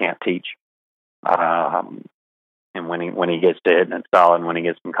you just can't teach. And when he gets to hitting it solid, when he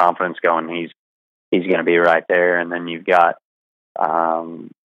gets some confidence going, he's going to be right there. And then you've got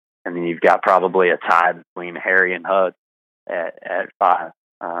probably a tie between Harry and Hud at 5.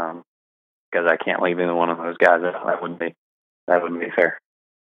 Because I can't leave either one of those guys out. That wouldn't be fair.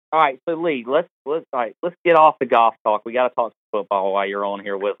 All right, so Lee, let's get off the golf talk. We got to talk football while you're on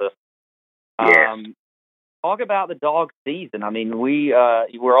here with us. Yes. Talk about the dog season. I mean,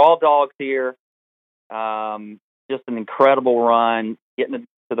 we're all dogs here. Just an incredible run, getting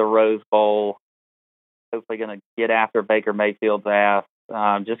to the Rose Bowl. Hopefully, going to get after Baker Mayfield's ass.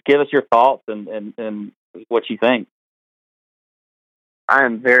 Just give us your thoughts and what you think. I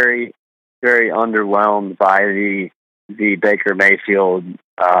am very, very underwhelmed by the Baker Mayfield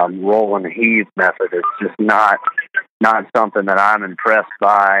roll and heave method. It's just not something that I'm impressed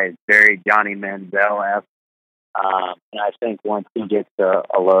by. It's very Johnny Manziel-esque. And I think once he gets a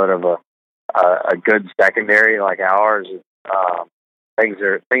load of a good secondary like ours, things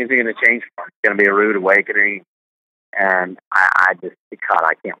are going to change for him. It's going to be a rude awakening. And I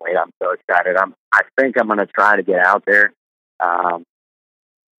can't wait. I'm so excited. I think I'm going to try to get out there.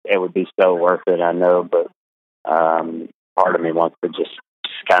 It would be so worth it, I know, but part of me wants to just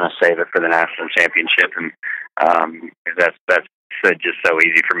kind of save it for the national championship, and because that's just so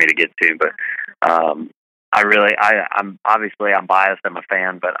easy for me to get to. But I'm biased. I'm a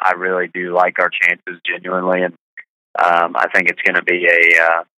fan, but I really do like our chances genuinely, and I think it's going to be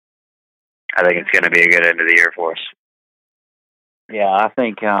a good end of the year for us. Yeah, I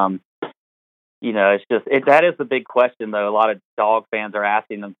think it's just that is the big question, though. A lot of dog fans are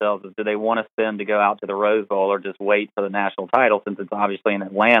asking themselves: is do they want to spend to go out to the Rose Bowl, or just wait for the national title since it's obviously in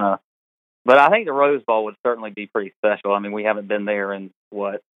Atlanta? But I think the Rose Bowl would certainly be pretty special. I mean, we haven't been there in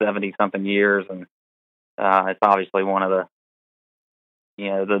 70-something years, and it's obviously one of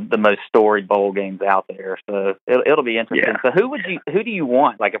the most storied bowl games out there. So it'll be interesting. Yeah. So who do you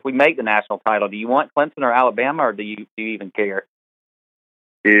want? Like, if we make the national title, do you want Clemson or Alabama, or do you even care?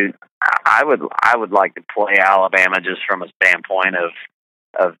 Dude, I would like to play Alabama just from a standpoint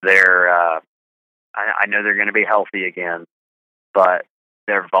of their. I know they're going to be healthy again, but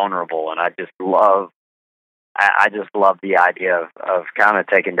they're vulnerable, and I just love the idea of kind of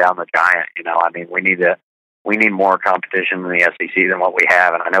taking down the giant. I mean, we need more competition in the SEC than what we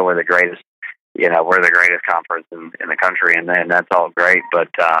have, and I know we're the greatest. We're the greatest conference in the country, and that's all great, but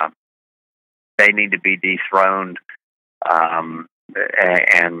they need to be dethroned.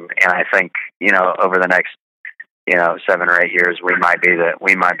 And I think over the next 7 or 8 years we might be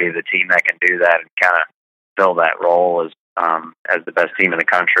the team that can do that and kind of fill that role as the best team in the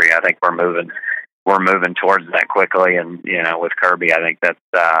country. I think we're moving towards that quickly, and with Kirby, I think that's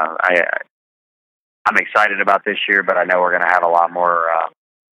I'm excited about this year, but I know we're going to have a lot more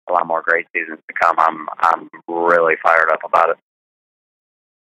great seasons to come. I'm really fired up about it.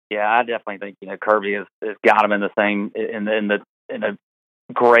 Yeah, I definitely think Kirby has got him in the same in a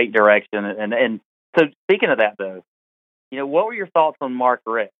great direction. And so speaking of that, though, what were your thoughts on Mark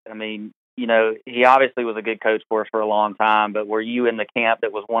Richt? I mean, he obviously was a good coach for us for a long time, but were you in the camp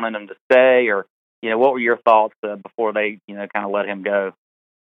that was wanting him to stay, or what were your thoughts before they kind of let him go?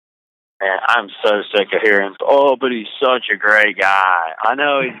 Man, I'm so sick of hearing, but he's such a great guy. I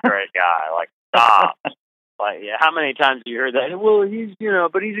know he's a great guy. Like, stop. Like, yeah, how many times do you hear that? Well, he's,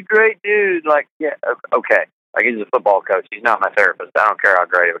 but he's a great dude. Like, yeah, okay. Like, he's a football coach. He's not my therapist. I don't care how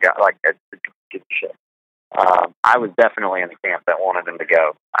great of a guy. Like, it's good shit. I was definitely in the camp that wanted him to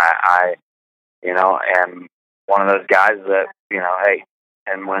go. I am one of those guys that, hey,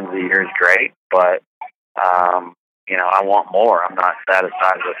 10 wins a year is great, but, I want more. I'm not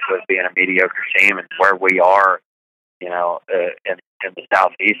satisfied with being a mediocre team, and where we are, in the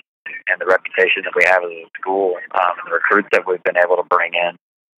Southeast, and the reputation that we have as a school, and the recruits that we've been able to bring in.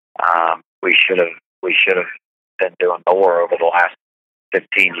 We should have been doing more over the last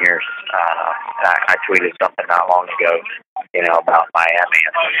 15 years. I tweeted something not long ago, about Miami,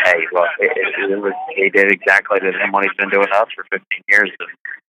 and hey, look, he did exactly to them what he's been doing to us for 15 years.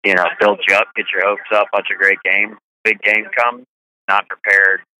 Build you up, get your hopes up, bunch of great games. Big game comes, not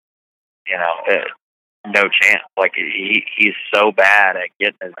prepared, no chance. Like, he's so bad at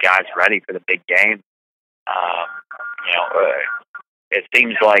getting his guys ready for the big game. It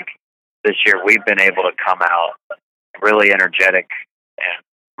seems like this year we've been able to come out really energetic and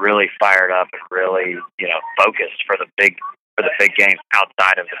really fired up and really, focused for the big game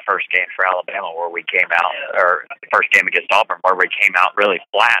outside of the first game for Alabama, where we came out, or the first game against Auburn, where we came out really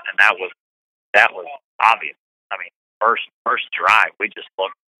flat, and that was obvious. I mean, first drive, we just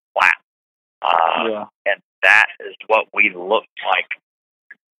looked flat. And that is what we looked like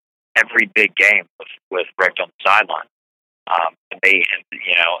every big game with Rick on the sideline. To me, and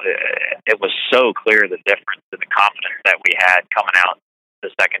it was so clear the difference in the confidence that we had coming out the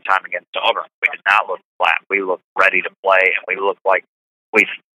second time against Auburn. We did not look flat. We looked ready to play, and we looked like we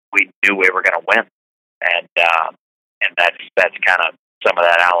knew we were going to win. And that's kind of some of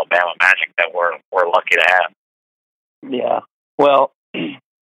that Alabama magic that we're lucky to have. Yeah. Well,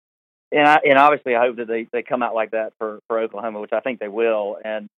 and obviously I hope that they come out like that for Oklahoma, which I think they will.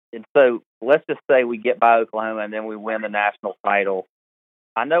 And so let's just say we get by Oklahoma and then we win the national title.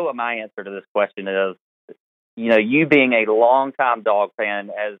 I know what my answer to this question is. You being a longtime dog fan,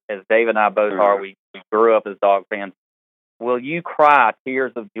 as Dave and I both are, we grew up as dog fans. Will you cry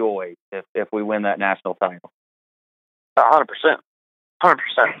tears of joy if we win that national title? 100%. 100%.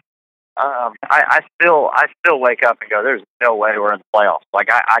 I still wake up and go, there's no way we're in the playoffs. Like,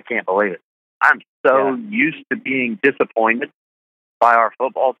 I can't believe it. I'm so used to being disappointed by our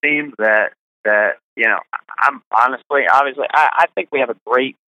football team that I'm honestly, obviously, I think we have a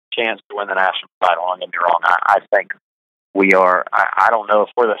great chance to win the national title. Don't get me wrong. I think we are. I don't know if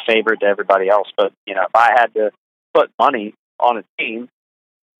we're the favorite to everybody else, but if I had to put money on a team,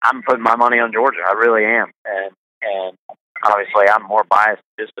 I'm putting my money on Georgia. I really am, and obviously I'm more biased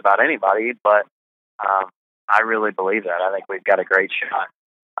than just about anybody, but I really believe that. I think we've got a great shot,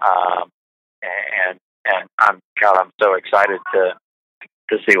 and I'm so excited to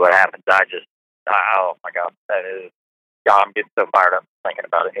see what happens. Oh my God, that is. God, I'm getting so fired up thinking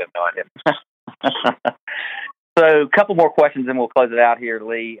about it. You have no idea. So, a couple more questions, and we'll close it out here,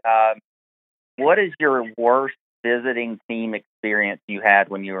 Lee. What is your worst visiting team experience you had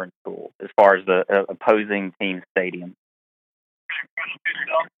when you were in school, as far as the opposing team stadium?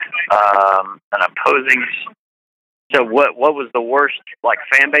 An opposing. So, what was the worst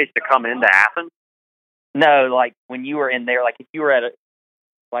fan base to come into Athens? No, when you were in there, if you were at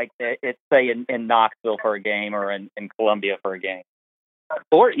it's say in Knoxville for a game or in Columbia for a game.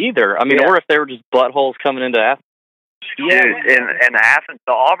 Or either. I mean, or if they were just buttholes coming into Athens. Yeah, in Athens,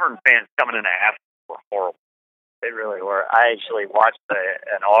 the Auburn fans coming into Athens were horrible. They really were. I actually watched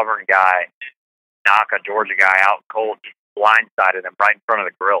an Auburn guy knock a Georgia guy out cold, blindsided him right in front of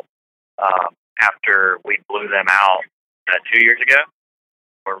the grill after we blew them out 2 years ago,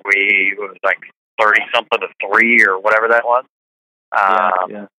 where it was 30-something to 3 or whatever that was.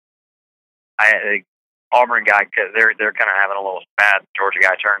 Auburn guy, because they're kind of having a little spat. Georgia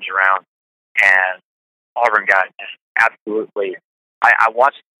guy turns around, and Auburn guy just absolutely. I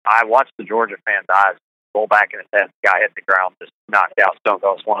watched the Georgia fans' eyes roll back in his head. The guy hit the ground, just knocked out stone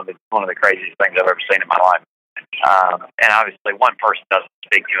cold. It's one of the craziest things I've ever seen in my life. And obviously, one person doesn't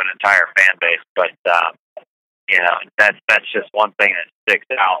speak to an entire fan base, but that's just one thing that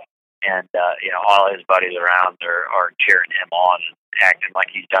sticks out. And all his buddies around are cheering him on and acting like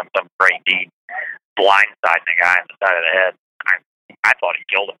he's done some great deed, blindsiding the guy in the side of the head. I thought he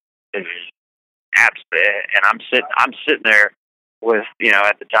killed him. It was absolutely. And I'm sitting there with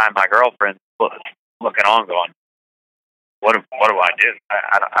at the time my girlfriend looking on, going, what do I do?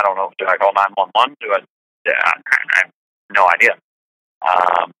 I don't know. Do I call 911? I have no idea.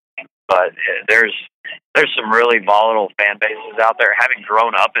 But there's some really volatile fan bases out there. Having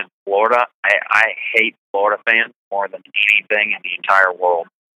grown up in Florida, I hate Florida fans more than anything in the entire world.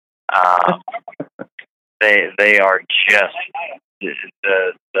 They are just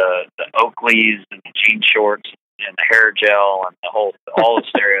the Oakleys and the jean shorts and the hair gel and all the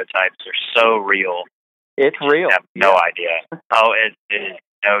stereotypes are so real. It's real. I have no idea. Oh, it is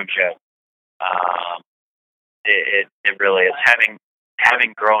no joke. It really is.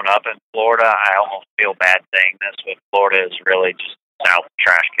 Having grown up in Florida, I almost feel bad saying this, but Florida is really just South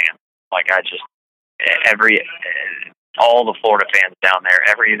trash can. All the Florida fans down there,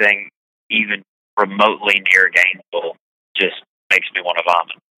 everything even remotely near Gainesville just makes me want to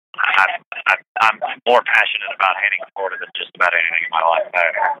vomit. I'm more passionate about hating Florida than just about anything in my life.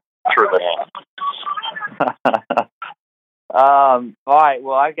 I truly am. All right.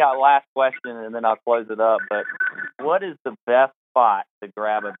 Well, I've got last question, and then I'll close it up. But what is the best spot to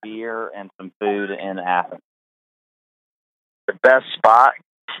grab a beer and some food in Athens? The best spot?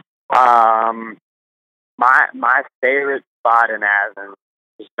 My favorite spot in Athens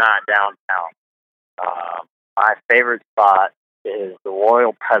is not downtown. My favorite spot is the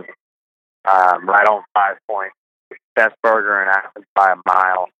Royal Peasant, right on 5 Points. Best burger in Athens by a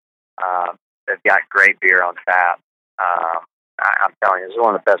mile. They've got great beer on tap. I'm telling you, this is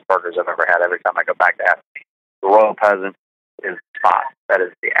one of the best burgers I've ever had every time I go back to Athens. The Royal Peasant is the spot. That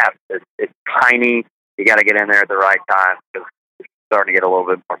is it's tiny. You got to get in there at the right time because it's starting to get a little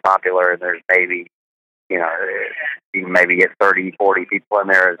bit more popular, and there's maybe you know, you can maybe get 30, 40 people in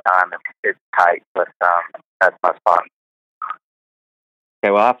there at a time. It's tight, but that's my spot.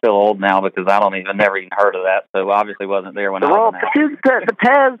 Okay, well, I feel old now because never even heard of that. So obviously wasn't there when I was in there. The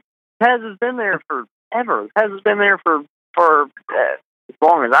Pez has been there forever. Pez has been there for as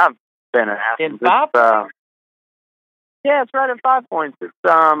long as I've been an athlete. In 5 Points? Yeah, it's right at 5 Points.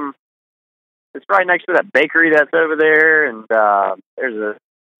 It's right next to that bakery that's over there, and there's a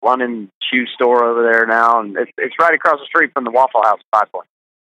London shoe store over there now, and it's right across the street from the Waffle House at 5 Points.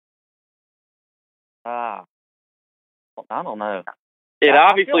 Well, I don't know. It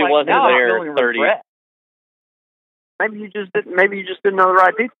obviously wasn't there 30. Maybe you just didn't know the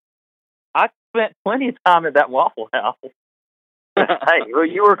right people. I spent plenty of time at that Waffle House. Hey, well,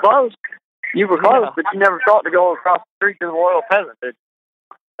 you were close. You were close, but you never thought to go across the street to the Royal Peasant, did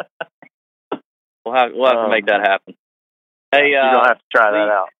you? We'll have to make that happen. Hey, you're gonna have to try that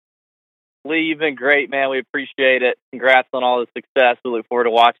out. Lee, you've been great, man. We appreciate it. Congrats on all the success. We look forward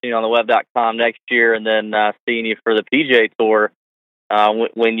to watching you on the web.com next year, and then seeing you for the PGA Tour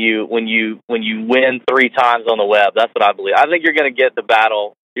when you win 3 times on the web. That's what I believe. I think you're going to get the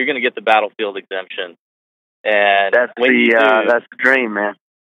battle. You're going to get the Battlefield exemption, and that's the dream, man.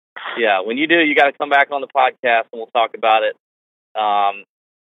 Yeah, when you do, you got to come back on the podcast, and we'll talk about it.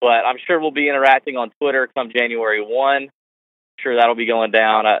 But I'm sure we'll be interacting on Twitter come January 1. Sure, that'll be going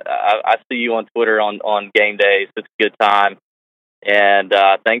down. I see you on Twitter on game days. It's a good time, and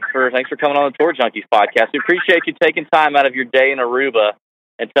thanks for coming on the Tour Junkies podcast. We appreciate you taking time out of your day in Aruba,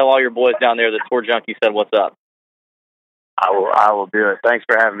 and tell all your boys down there that Tour Junkies said what's up. I will do it. Thanks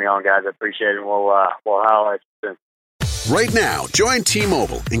for having me on, guys. I appreciate it. We'll holler at you soon. Right now, join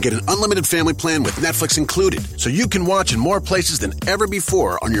T-Mobile and get an unlimited family plan with Netflix included, so you can watch in more places than ever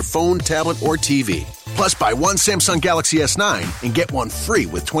before on your phone, tablet, or TV. Plus, buy one Samsung Galaxy S9 and get one free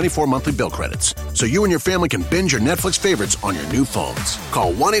with 24 monthly bill credits, so you and your family can binge your Netflix favorites on your new phones.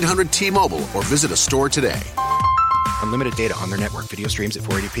 Call 1-800-T-Mobile or visit a store today. Unlimited data on their network. Video streams at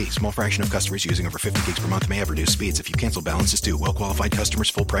 480p. Small fraction of customers using over 50 gigs per month may have reduced speeds. If you cancel, balance is due. Well-qualified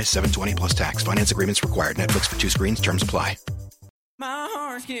customers. Full price. $720 plus tax. Finance agreements required. Netflix for 2 screens. Terms apply. My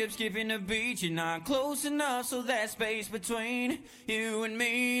heart skips skipping the beach. You're not close enough, so that space between you and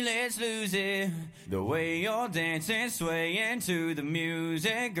me, let's lose it. The way you're dancing, swaying to the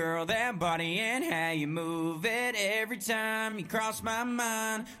music, girl, that body and how you move it. Every time you cross my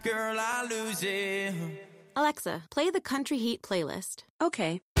mind, girl, I lose it. Alexa, play the Country Heat playlist.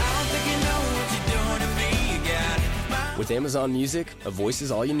 Okay. I don't think you know what you're doing to me. You got With Amazon Music, a voice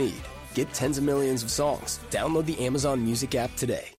is all you need. Get tens of millions of songs. Download the Amazon Music app today.